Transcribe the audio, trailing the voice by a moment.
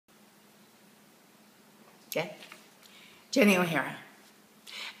Okay? Jenny O'Hara.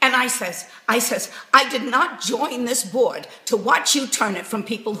 And I says, I did not join this board to watch you turn it from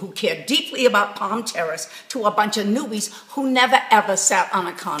people who care deeply about Palm Terrace to a bunch of newbies who never ever sat on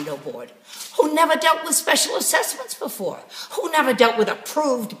a condo board, who never dealt with special assessments before, who never dealt with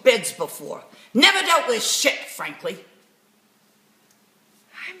approved bids before, never dealt with shit, frankly.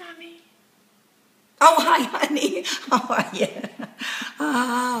 Hi, Mommy. Oh, hi, honey. How are you?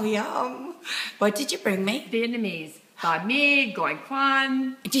 Oh, yum. What did you bring me? Vietnamese. Banh mi, goeng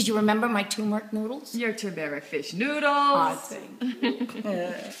quan. Did you remember my turmeric noodles? Your turmeric fish noodles.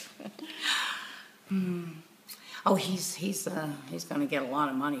 Oh, Oh, he's going to get a lot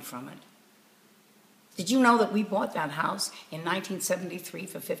of money from it. Did you know that we bought that house in 1973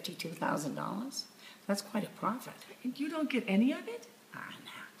 for $52,000? That's quite a profit. And you don't get any of it?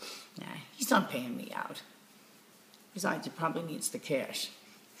 Nah, he's not paying me out. Besides, he probably needs the cash.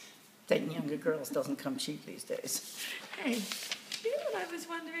 Dating younger girls doesn't come cheap these days. Hey, you know what I was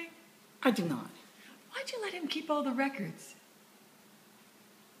wondering? I do not. Why'd you let him keep all the records?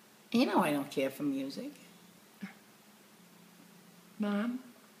 You know I don't care for music. Mom?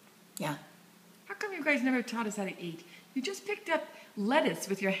 Yeah. How come you guys never taught us how to eat? You just picked up lettuce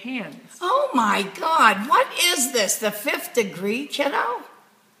with your hands. Oh my God, what is this, the 5th degree, kiddo?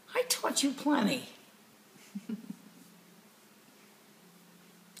 I taught you plenty.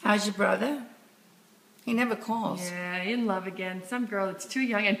 How's your brother? He never calls. Yeah, in love again. Some girl that's too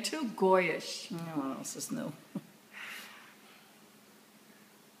young and too goyish. No one else is new.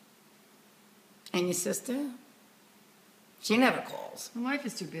 And your sister? She never calls. My life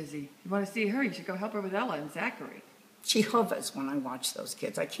is too busy. You want to see her, you should go help her with Ella and Zachary. She hovers when I watch those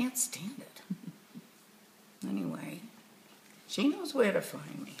kids. I can't stand it. Anyway, she knows where to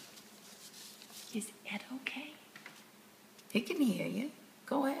find me. Is Ed okay? He can hear you.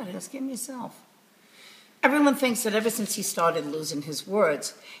 Go ahead, ask him yourself. Everyone thinks that ever since he started losing his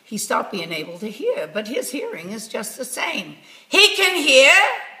words, he stopped being able to hear, but his hearing is just the same. He can hear!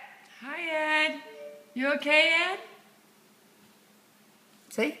 Hi, Ed. You okay, Ed?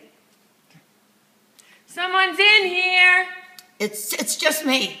 See? Someone's in here. It's just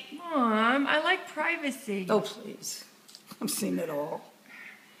me. Mom, I like privacy. Oh, please. I've seen it all.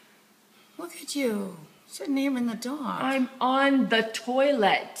 Look at you, sitting here in the dark. I'm on the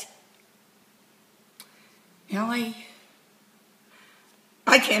toilet. Ellie,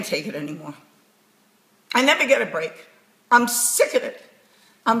 I can't take it anymore. I never get a break. I'm sick of it.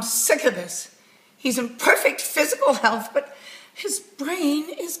 I'm sick of this. He's in perfect physical health, but his brain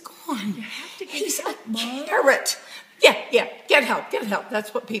is gone. You have to get He's help, a Mom. carrot. Yeah, get help.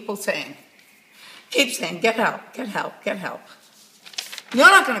 That's what people saying. Keep saying, get help. You're not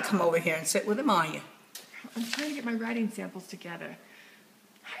going to come over here and sit with him, are you? I'm trying to get my writing samples together.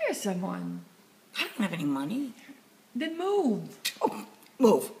 Hire someone. I don't have any money. Then move. Oh,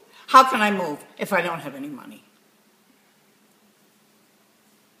 move. How can I move if I don't have any money?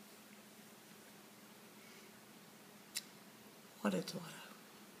 What a daughter.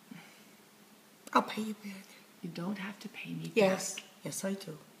 I'll pay you back. You don't have to pay me Yes, back. yes I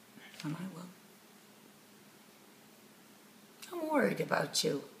do. And I will. I'm worried about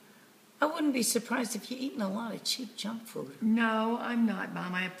you. I wouldn't be surprised if you're eating a lot of cheap junk food. No, I'm not,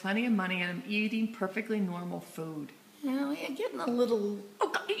 Mom. I have plenty of money and I'm eating perfectly normal food. You know, you're getting a little... Oh,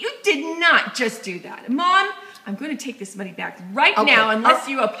 God, you did not just do that. Mom, I'm going to take this money back right Okay. now unless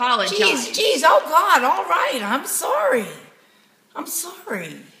you apologize. Jeez, oh God, all right, I'm sorry.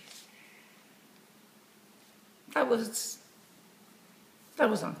 That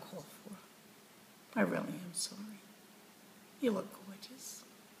was uncalled for. I really am sorry. You look gorgeous.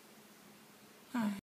 Hi.